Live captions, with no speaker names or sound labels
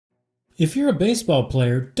If you're a baseball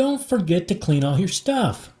player, don't forget to clean all your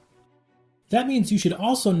stuff. That means you should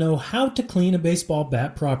also know how to clean a baseball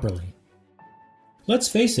bat properly. Let's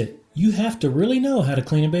face it, you have to really know how to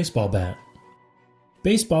clean a baseball bat.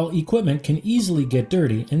 Baseball equipment can easily get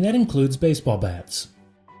dirty, and that includes baseball bats.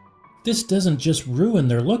 This doesn't just ruin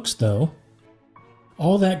their looks, though.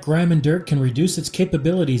 All that grime and dirt can reduce its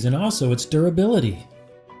capabilities and also its durability.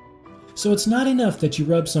 So it's not enough that you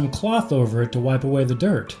rub some cloth over it to wipe away the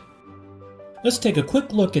dirt. Let's take a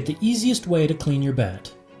quick look at the easiest way to clean your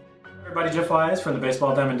bat. Everybody, Jeff Wise from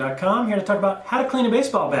thebaseballdiamond.com here to talk about how to clean a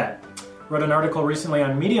baseball bat. Wrote an article recently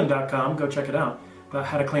on medium.com, go check it out, about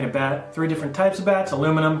how to clean a bat. 3 different types of bats: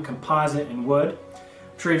 aluminum, composite, and wood.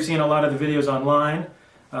 I'm sure you've seen a lot of the videos online.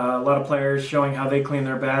 A lot of players showing how they clean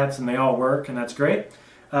their bats, and they all work, and that's great.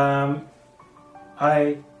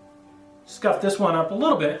 I scuffed this one up a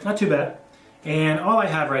little bit, not too bad, and all I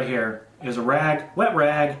have right here is a rag, wet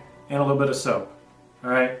rag, and a little bit of soap.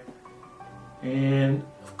 Alright, and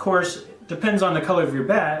of course it depends on the color of your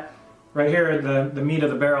bat. Right here the meat of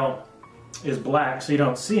the barrel is black, so you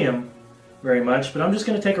don't see them very much, but I'm just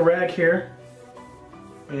going to take a rag here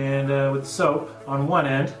and with soap on one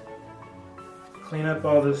end, clean up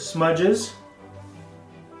all the smudges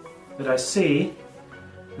that I see.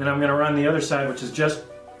 Then I'm going to run the other side, which is just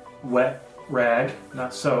wet rag,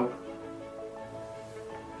 not soap,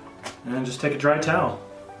 and just take a dry towel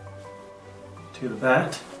to the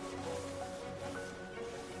bat,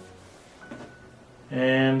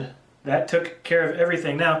 and that took care of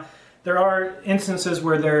everything. Now there are instances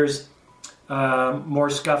where there's more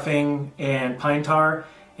scuffing and pine tar,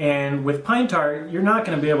 and with pine tar you're not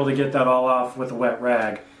going to be able to get that all off with a wet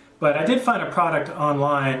rag. But I did find a product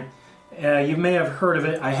online, you may have heard of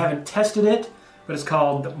it, I haven't tested it, but it's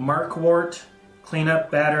called Markwort Cleanup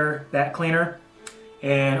Bat Cleaner,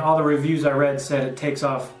 and all the reviews I read said it takes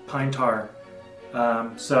off pine tar.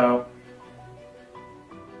 So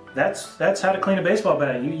that's how to clean a baseball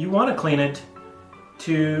bat. You want to clean it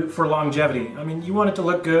for longevity. I mean, you want it to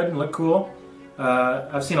look good and look cool.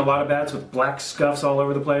 I've seen a lot of bats with black scuffs all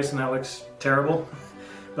over the place, and that looks terrible.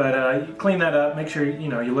 But you clean that up, make sure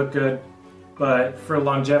you look good. But for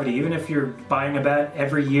longevity, even if you're buying a bat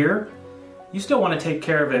every year, you still want to take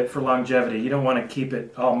care of it for longevity. You don't want to keep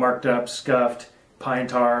it all marked up, scuffed, pine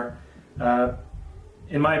tar.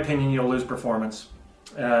 In my opinion, you'll lose performance.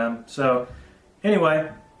 So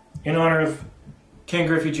anyway, in honor of Ken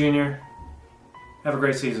Griffey Jr., have a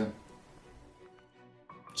great season.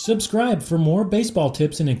 Subscribe for more baseball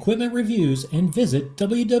tips and equipment reviews, and visit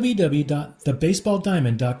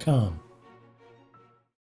www.thebaseballdiamond.com.